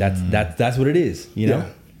 That's what it is, you know.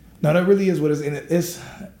 No, that really is what it is, and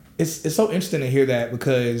it's so interesting to hear that,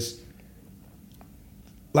 because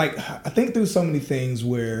like I think through so many things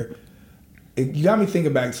where you got me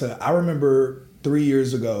thinking back to, I remember 3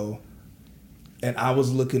 years ago, and I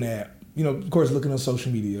was looking at, of course, looking on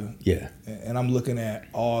social media. Yeah. And I'm looking at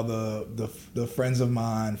all the friends of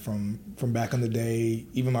mine from back in the day,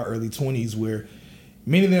 even my early 20s, where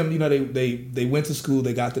many of them, they went to school,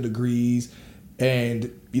 they got the degrees,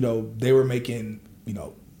 and, they were making,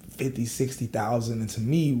 50, 60,000. And to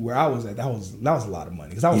me, where I was at, that was a lot of money,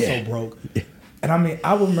 because I was so broke. And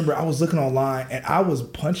I remember I was looking online and I was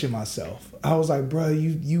punching myself. I was like, bro,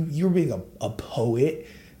 you're being a poet.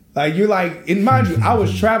 Like, you're like, and mind you, I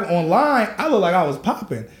was traveling online. I looked like I was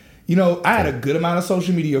popping. I had a good amount of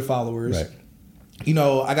social media followers. Right.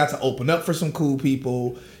 I got to open up for some cool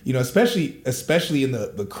people, especially in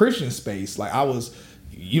the Christian space. Like, I was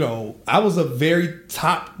a very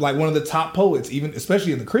top, like one of the top poets, even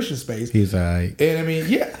especially in the Christian space. He's all right. And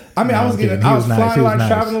I was flying a lot,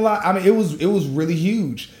 traveling a lot. It was really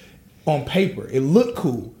huge on paper. It looked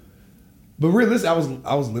cool. But realistically,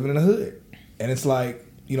 I was living in the hood. And it's like,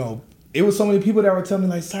 it was so many people that were telling me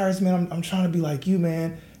like, Cyrus, man, I'm trying to be like you,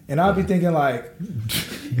 man. And I'd be thinking like,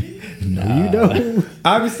 no, you don't.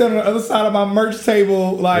 I'd be standing on the other side of my merch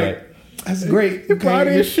table like, that's great. You buy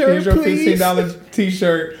this shirt, here's your $15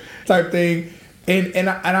 t-shirt type thing. And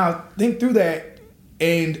I think through that,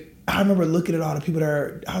 and I remember looking at all the people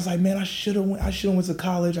I was like, man, I should have went to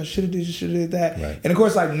college. I should have did that. Right. And of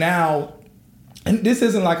course, like now, and this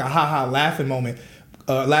isn't like a ha-ha laughing moment,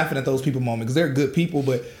 laughing at those people moment, because they're good people,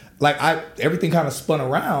 but like everything kind of spun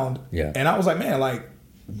around. Yeah. And I was like, man, like,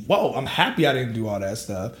 whoa, I'm happy I didn't do all that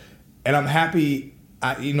stuff. And I'm happy,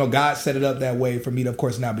 God set it up that way for me to, of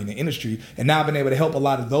course, now be in the industry. And now I've been able to help a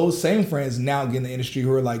lot of those same friends now get in the industry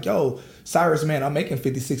who are like, yo, Cyrus, man, I'm making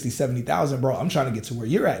 50, 60, 70,000, bro. I'm trying to get to where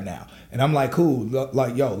you're at now. And I'm like, cool.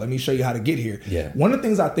 Like, yo, let me show you how to get here. Yeah. One of the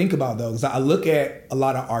things I think about, though, is I look at a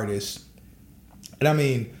lot of artists,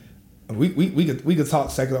 and we could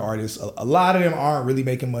talk secular artists. A lot of them aren't really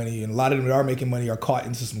making money, and a lot of them that are making money are caught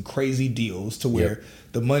into some crazy deals to where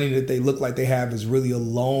the money that they look like they have is really a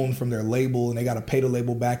loan from their label, and they got to pay the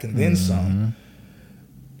label back and then some.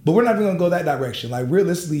 But we're not even gonna go that direction. Like,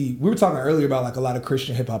 realistically, we were talking earlier about like a lot of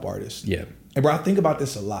Christian hip hop artists. Yeah. And bro, I think about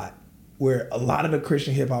this a lot, where a lot of the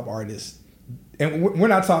Christian hip hop artists, and we're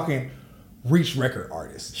not talking Reach record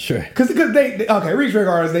artists. Sure. Because they Reach record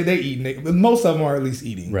artists, they eating. Most of them are at least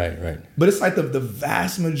eating. Right. But it's like the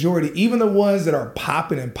vast majority, even the ones that are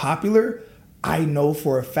popping and popular, I know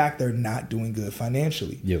for a fact they're not doing good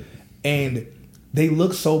financially. Yep. And they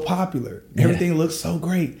look so popular. Everything looks so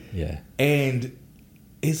great. Yeah. And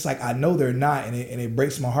it's like, I know they're not, and it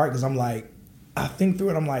breaks my heart, because I'm like, I think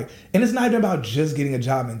through it, I'm like, and it's not even about just getting a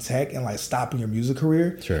job in tech and like stopping your music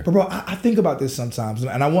career. Sure. But bro, I think about this sometimes,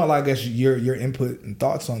 and I want, like, I guess your input and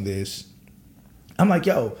thoughts on this. I'm like,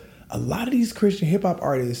 yo, a lot of these Christian hip hop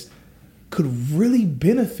artists could really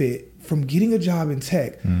benefit from getting a job in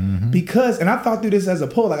tech, because, and I thought through this as a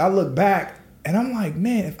poet. Like, I look back and I'm like,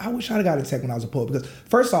 man, if I wish I'd have got into tech when I was a poet, because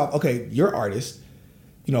first off, okay, you're artists.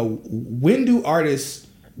 When do artists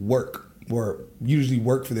work? Or usually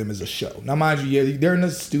work for them as a show. Now, mind you, they're in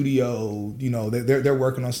the studio, they're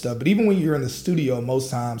working on stuff. But even when you're in the studio, most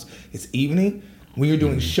times it's evening. When you're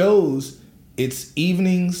doing shows, it's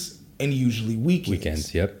evenings and usually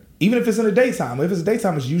weekends. Yep. Even if it's in the daytime. If it's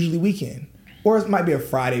daytime, it's usually weekend. Or it might be a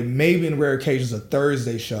Friday, maybe in rare occasions a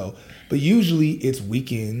Thursday show. But usually it's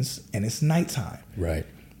weekends and it's nighttime. Right.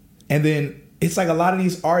 And then it's like a lot of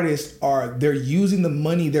these artists they're using the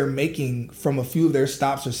money they're making from a few of their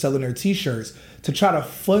stops or selling their t-shirts to try to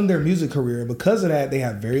fund their music career. And because of that, they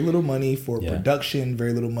have very little money for production,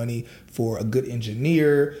 very little money for a good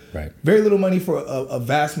engineer, right? Very little money for a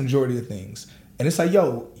vast majority of things. And it's like,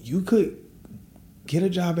 yo, you could get a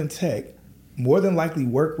job in tech, more than likely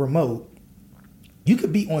work remote. You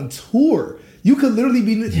could be on tour. You could literally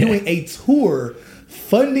be doing a tour,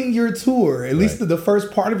 funding your tour, at least the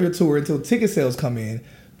first part of your tour until ticket sales come in,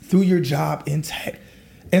 through your job in tech.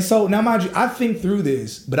 And so now, mind you, I think through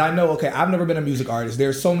this, but I know, okay, I've never been a music artist.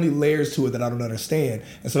 There's so many layers to it that I don't understand.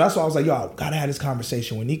 And so that's why I was like, yo, I gotta have this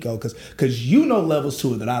conversation with Nico because you know levels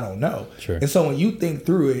to it that I don't know. Sure. And so when you think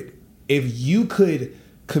through it, if you could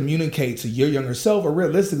communicate to your younger self, or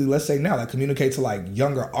realistically, let's say now, like communicate to like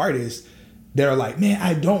younger artists that are like, man,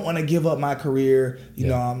 I don't want to give up my career. You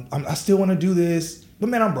know, I still want to do this, but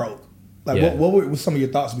man, I'm broke. Like, what would some of your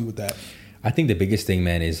thoughts be with that? I think the biggest thing,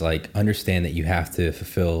 man, is like understand that you have to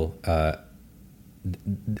fulfill.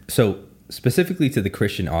 So specifically to the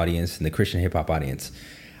Christian audience and the Christian hip hop audience,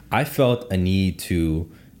 I felt a need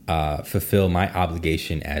to fulfill my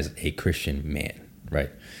obligation as a Christian man, right?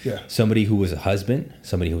 Yeah. Somebody who was a husband,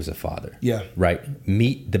 somebody who was a father. Yeah. Right.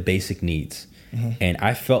 Meet the basic needs. And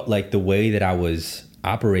I felt like the way that I was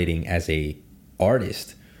operating as a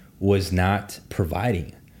artist was not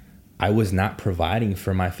providing. I was not providing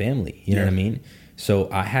for my family. You know what I mean? So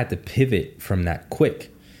I had to pivot from that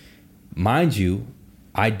quick. Mind you,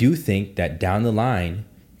 I do think that down the line,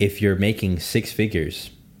 if you're making six figures,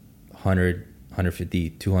 100,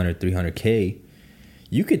 150, 200, 300K,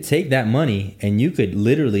 you could take that money and you could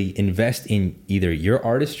literally invest in either your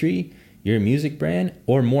artistry, your music brand,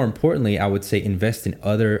 or more importantly, I would say invest in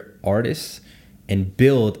other artists and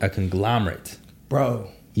build a conglomerate.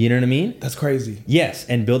 Bro. You know what I mean? That's crazy. Yes,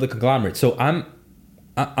 and build a conglomerate. So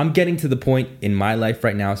I'm getting to the point in my life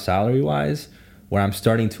right now, salary-wise, where I'm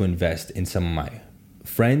starting to invest in some of my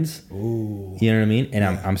friends. Ooh. You know what I mean? And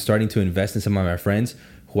I'm starting to invest in some of my friends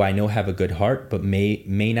who I know have a good heart, but may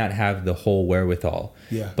not have the whole wherewithal.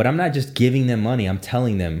 Yeah. But I'm not just giving them money. I'm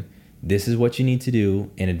telling them, this is what you need to do,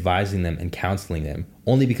 and advising them and counseling them,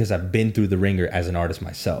 only because I've been through the ringer as an artist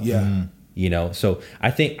myself. Yeah. You know, so I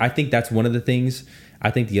think that's one of the things. I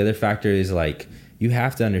think the other factor is like, you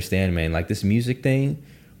have to understand, man, like this music thing,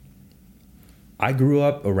 I grew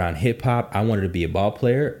up around hip hop. I wanted to be a ball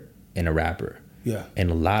player and a rapper. Yeah. And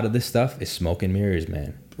a lot of this stuff is smoke and mirrors,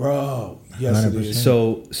 man. Bro, yes 100%. It is.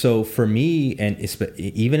 So for me, and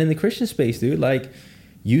even in the Christian space, dude, like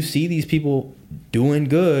you see these people doing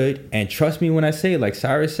good, and trust me when I say, like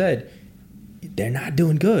Cyrus said, they're not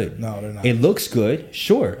doing good. No, they're not. It looks good,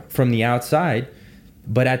 sure, from the outside,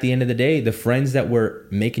 but at the end of the day, the friends that were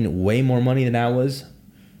making way more money than I was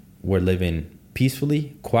were living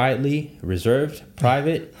peacefully, quietly, reserved,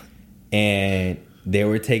 private, and they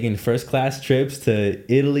were taking first class trips to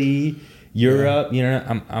Italy, Europe. You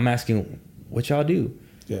know, I'm asking, what y'all do?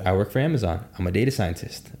 Yeah. I work for Amazon. I'm a data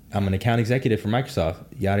scientist. I'm an account executive for Microsoft,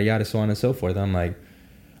 yada, yada, so on and so forth. I'm like,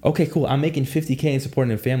 okay, cool. I'm making $50K and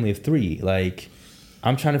supporting a family of 3. Like,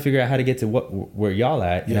 I'm trying to figure out how to get to where y'all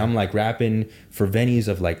at. And I'm like rapping for venues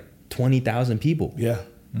of like 20,000 people. Yeah.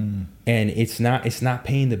 Mm. And it's not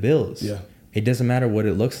paying the bills. Yeah. It doesn't matter what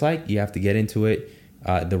it looks like. You have to get into it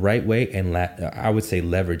the right way, and I would say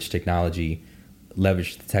leverage technology,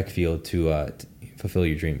 leverage the tech field to fulfill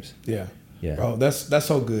your dreams. Yeah. Yeah. Bro, that's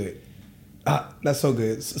so good. That's so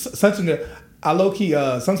good. Such a good. I low key.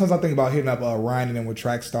 Sometimes I think about hitting up Ryan and them with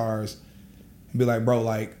Track Stars, and be like, bro,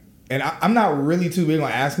 like, and I'm not really too big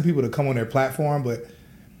on asking people to come on their platform, but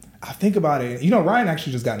I think about it. You know, Ryan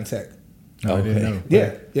actually just got in tech. Oh, I didn't know.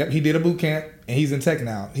 Yeah. Yep. He did a boot camp and he's in tech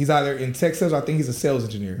now. He's either in tech sales or I think he's a sales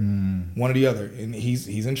engineer. One or the other. And he's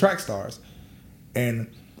in Track Stars.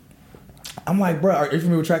 And I'm like, bro, are you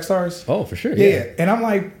familiar with Track Stars? Oh, for sure. Yeah. And I'm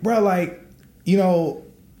like, bro, like, you know,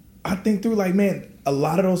 I think through like, man, a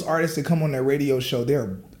lot of those artists that come on that radio show,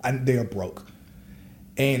 they're broke.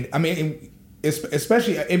 And I mean,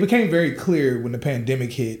 especially, it became very clear when the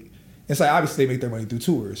pandemic hit. It's like, obviously they make their money through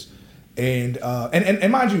tours. And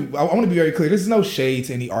mind you, I want to be very clear. This is no shade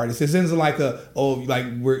to any artist. This isn't like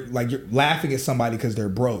you're laughing at somebody because they're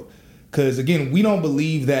broke. Because again, we don't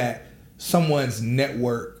believe that someone's net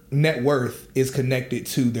worth is connected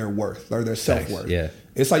to their worth or their self-worth. Yeah.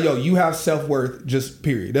 It's like, yo, you have self-worth, just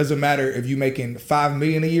period. It doesn't matter if you're making $5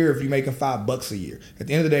 million a year, if you're making $5 a year. At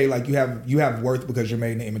the end of the day, like you have worth because you're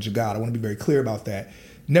made in the image of God. I want to be very clear about that.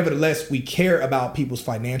 Nevertheless, we care about people's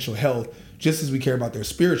financial health just as we care about their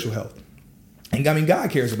spiritual health. And I mean, God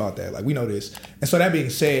cares about that. Like, we know this. And so that being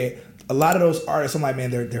said, a lot of those artists, I'm like, man,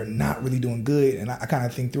 they're not really doing good. And I kind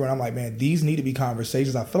of think through it. I'm like, man, these need to be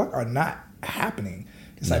conversations I feel like are not happening.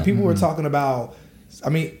 It's like people were talking about, I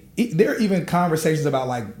mean, there are even conversations about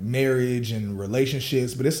like marriage and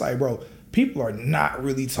relationships, but it's like, bro, people are not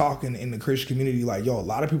really talking in the Christian community like, yo, a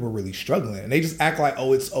lot of people are really struggling. And they just act like,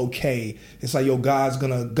 oh, it's okay. It's like, yo, God's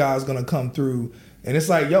gonna come through. And it's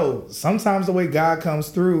like, yo, sometimes the way God comes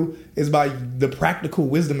through is by the practical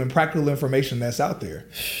wisdom and practical information that's out there.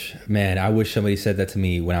 Man, I wish somebody said that to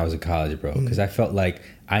me when I was in college, bro. Because I felt like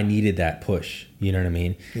I needed that push. You know what I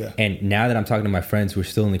mean? Yeah. And now that I'm talking to my friends who are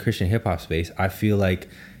still in the Christian hip hop space, I feel like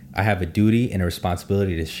I have a duty and a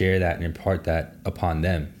responsibility to share that and impart that upon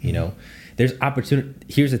them. You know, there's opportunity.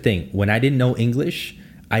 Here's the thing. When I didn't know English,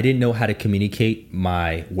 I didn't know how to communicate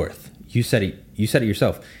my worth. You said it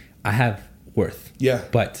yourself. I have worth. Yeah.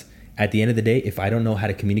 But at the end of the day, if I don't know how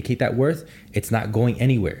to communicate that worth, it's not going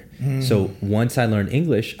anywhere. So once I learned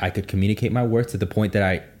English, I could communicate my worth to the point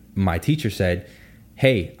that my teacher said,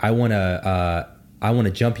 hey, I want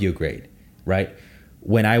to jump you a grade, right?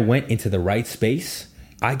 When I went into the right space,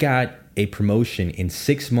 I got a promotion in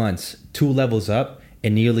 6 months, 2 levels up,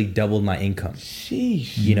 and nearly doubled my income.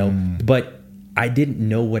 Sheesh. You know, but I didn't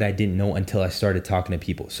know what I didn't know until I started talking to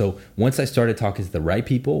people. So once I started talking to the right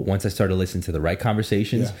people, once I started listening to the right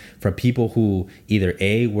conversations from people who either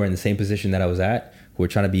A, were in the same position that I was at, who were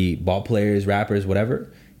trying to be ball players, rappers, whatever,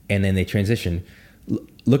 and then they transition.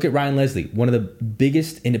 Look at Ryan Leslie, one of the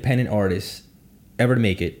biggest independent artists ever to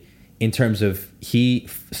make it in terms of he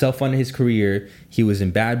self-funded his career. He was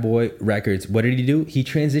in Bad Boy Records. What did he do? He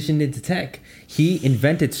transitioned into tech. He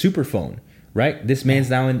invented Superphone. Right, this man's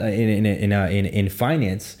now in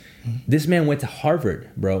finance. This man went to Harvard,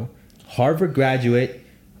 bro. Harvard graduate,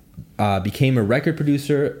 became a record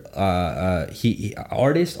producer, he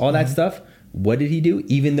artist, all that stuff. What did he do?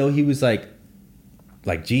 Even though he was like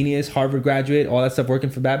genius, Harvard graduate, all that stuff, working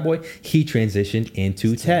for Bad Boy, he transitioned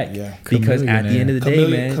into tech. Yeah. Because at the end of the day,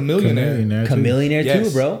 man, chameleonaire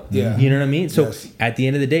too, bro. Yeah. You know what I mean? So at the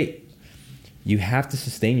end of the day, you have to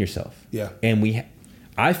sustain yourself. Yeah. And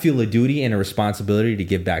I feel a duty and a responsibility to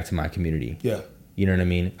give back to my community. Yeah. You know what I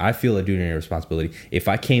mean? I feel a duty and a responsibility. If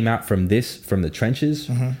I came out from the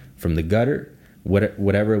trenches, from the gutter,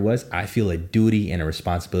 whatever it was, I feel a duty and a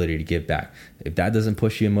responsibility to give back. If that doesn't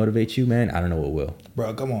push you and motivate you, man, I don't know what will.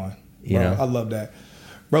 Bro, come on. Bro, you know? I love that.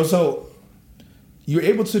 Bro, so you're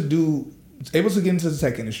able to get into the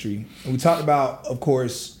tech industry. And we talked about, of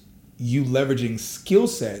course, you leveraging skill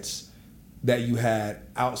sets that you had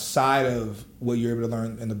outside of what you're able to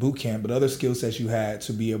learn in the boot camp, but other skill sets you had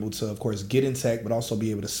to be able to, of course, get in tech, but also be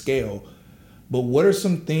able to scale. But what are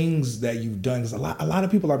some things that you've done? Because a lot of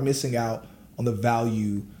people are missing out on the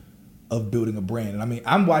value of building a brand. And I mean,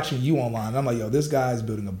 I'm watching you online, and I'm like, yo, this guy's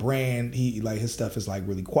building a brand. His stuff is like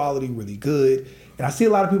really quality, really good. And I see a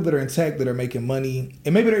lot of people that are in tech that are making money,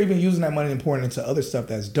 and maybe they're even using that money and pouring into other stuff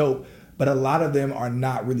that's dope. But a lot of them are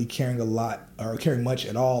not really caring much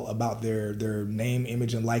at all about their name,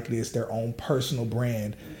 image, and likeness, their own personal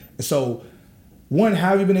brand. And so, one, how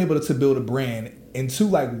have you been able to build a brand? And two,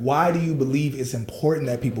 why do you believe it's important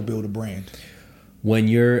that people build a brand? When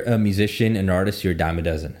you're a musician, an artist, you're a dime a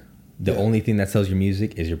dozen. The only thing that sells your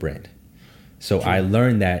music is your brand. So I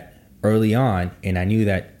learned that early on, and I knew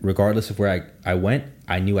that regardless of where I went,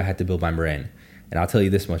 I knew I had to build my brand. And I'll tell you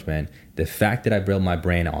this much, man. The fact that I built my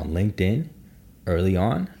brand on LinkedIn early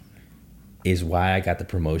on is why I got the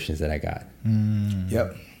promotions that I got.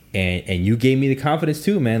 Yep. And you gave me the confidence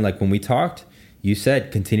too, man. Like when we talked, you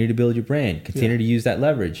said, continue to build your brand. Continue to use that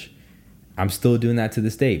leverage. I'm still doing that to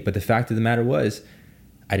this day. But the fact of the matter was,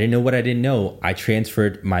 I didn't know what I didn't know. I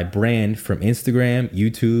transferred my brand from Instagram,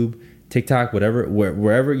 YouTube, TikTok,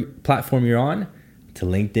 wherever platform you're on, to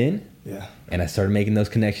LinkedIn. Yeah. And I started making those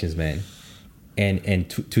connections, man. And in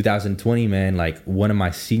 2020, man, like one of my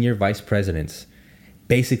senior vice presidents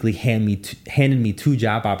basically handed me 2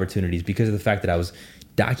 job opportunities because of the fact that I was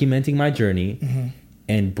documenting my journey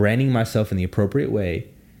and branding myself in the appropriate way.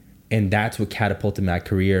 And that's what catapulted my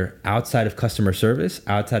career outside of customer service,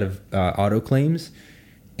 outside of auto claims,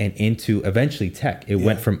 and into eventually tech. It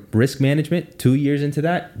went from risk management, 2 years into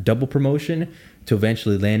that, double promotion, to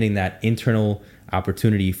eventually landing that internal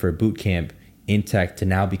opportunity for boot camp in tech, to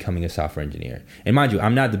now becoming a software engineer. And mind you,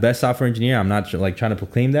 I'm not the best software engineer. I'm not trying to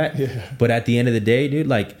proclaim that. Yeah. But at the end of the day, dude,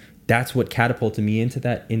 that's what catapulted me into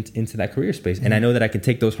that career space. And I know that I can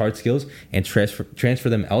take those hard skills and transfer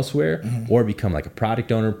them elsewhere, or become like a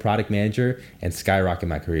product owner, product manager, and skyrocket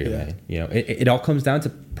my career, man. You know, it all comes down to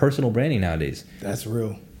personal branding nowadays. That's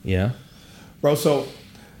real. Yeah. Bro,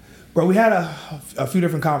 we had a few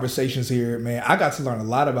different conversations here, man. I got to learn a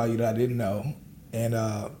lot about you that I didn't know. And,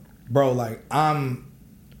 I'm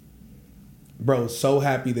so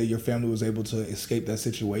happy that your family was able to escape that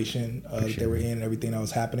situation that they were in and everything that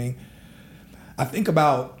was happening. I think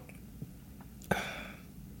about,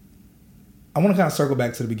 I want to kind of circle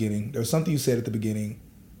back to the beginning. There was something you said at the beginning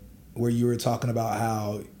where you were talking about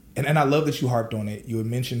how, and I love that you harped on it. You had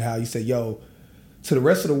mentioned how you said, yo, to the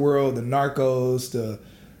rest of the world, the Narcos, the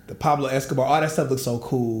Pablo Escobar, all that stuff looks so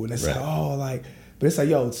cool. And it's But it's like,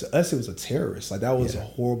 yo, to us, it was a terrorist. Like, that was a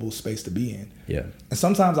horrible space to be in. Yeah. And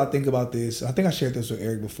sometimes I think about this. I think I shared this with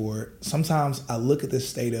Eric before. Sometimes I look at this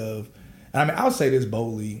state of, and I mean, I'll say this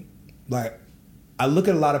boldly, like, I look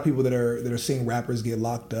at a lot of people that are seeing rappers get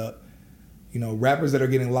locked up. You know, rappers that are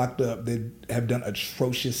getting locked up that have done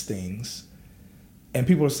atrocious things. And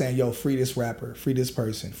people are saying, yo, free this rapper, free this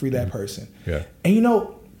person, free that person. Yeah. And, you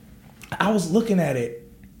know, I was looking at it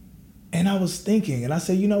and I was thinking, and I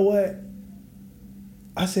said, you know what?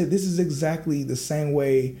 I said, this is exactly the same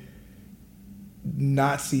way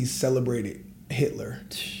Nazis celebrated Hitler.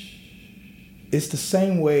 It's the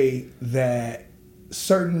same way that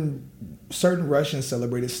certain Russians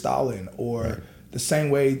celebrated Stalin, or the same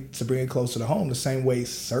way, to bring it closer to home, the same way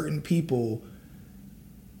certain people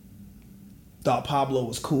thought Pablo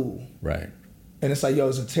was cool. Right. And it's like, yo,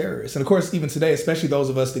 it's a terrorist. And of course, even today, especially those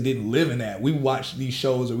of us that didn't live in that, we watch these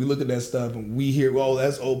shows or we look at that stuff and we hear, oh,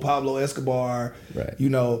 that's old Pablo Escobar, you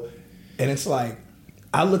know. And it's like,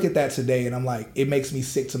 I look at that today and I'm like, it makes me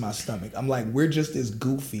sick to my stomach. I'm like, we're just as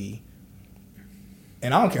goofy.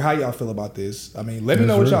 And I don't care how y'all feel about this. I mean, let me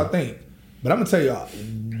know what y'all think. But I'm gonna tell y'all,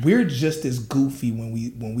 we're just as goofy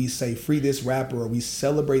when we say free this rapper or we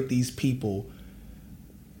celebrate these people.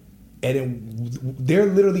 And then they're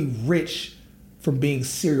literally rich from being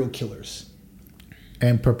serial killers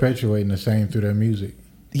and perpetuating the same through their music.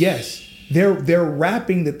 Yes, they're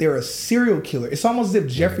rapping that they're a serial killer. It's almost as if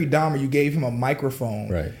Jeffrey Dahmer, you gave him a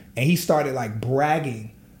microphone, and he started like bragging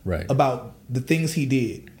about the things he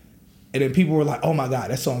did, and then people were like, "Oh my God,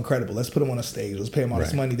 that's so incredible! Let's put him on a stage. Let's pay him all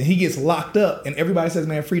this money." Then he gets locked up, and everybody says,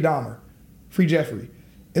 "Man, free Dahmer, free Jeffrey."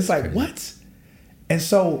 It's like what? And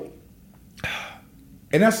so,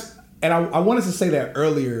 and I wanted to say that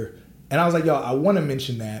earlier. And I was like, yo, I want to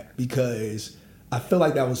mention that because I feel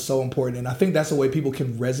like that was so important. And I think that's a way people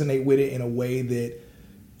can resonate with it in a way that,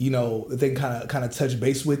 you know, they can kind of touch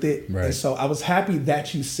base with it. Right. And so I was happy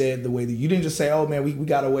that you said the way that you didn't just say, oh, man, we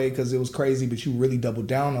got away because it was crazy, but you really doubled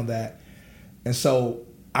down on that. And so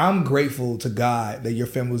I'm grateful to God that your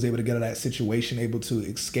family was able to get out of that situation, able to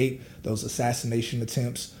escape those assassination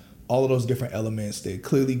attempts, all of those different elements that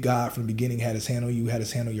clearly God from the beginning had his hand on you, had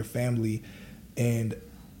his hand on your family. And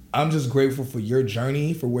I'm just grateful for your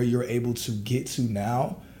journey, for where you're able to get to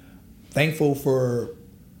now. Thankful just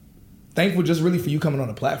really for you coming on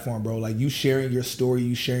the platform, bro. Like, you sharing your story,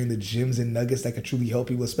 you sharing the gems and nuggets that could truly help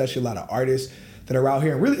people, especially a lot of artists that are out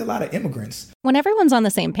here and really a lot of immigrants. When everyone's on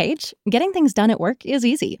the same page, getting things done at work is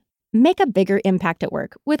easy. Make a bigger impact at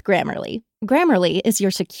work with Grammarly. Grammarly is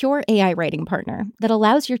your secure AI writing partner that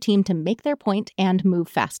allows your team to make their point and move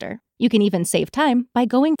faster. You can even save time by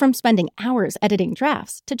going from spending hours editing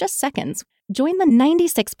drafts to just seconds. Join the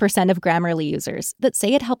 96% of Grammarly users that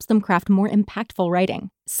say it helps them craft more impactful writing.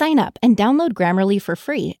 Sign up and download Grammarly for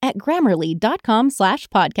free at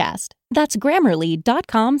Grammarly.com/podcast. That's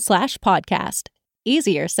Grammarly.com/podcast.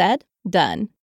 Easier said, done.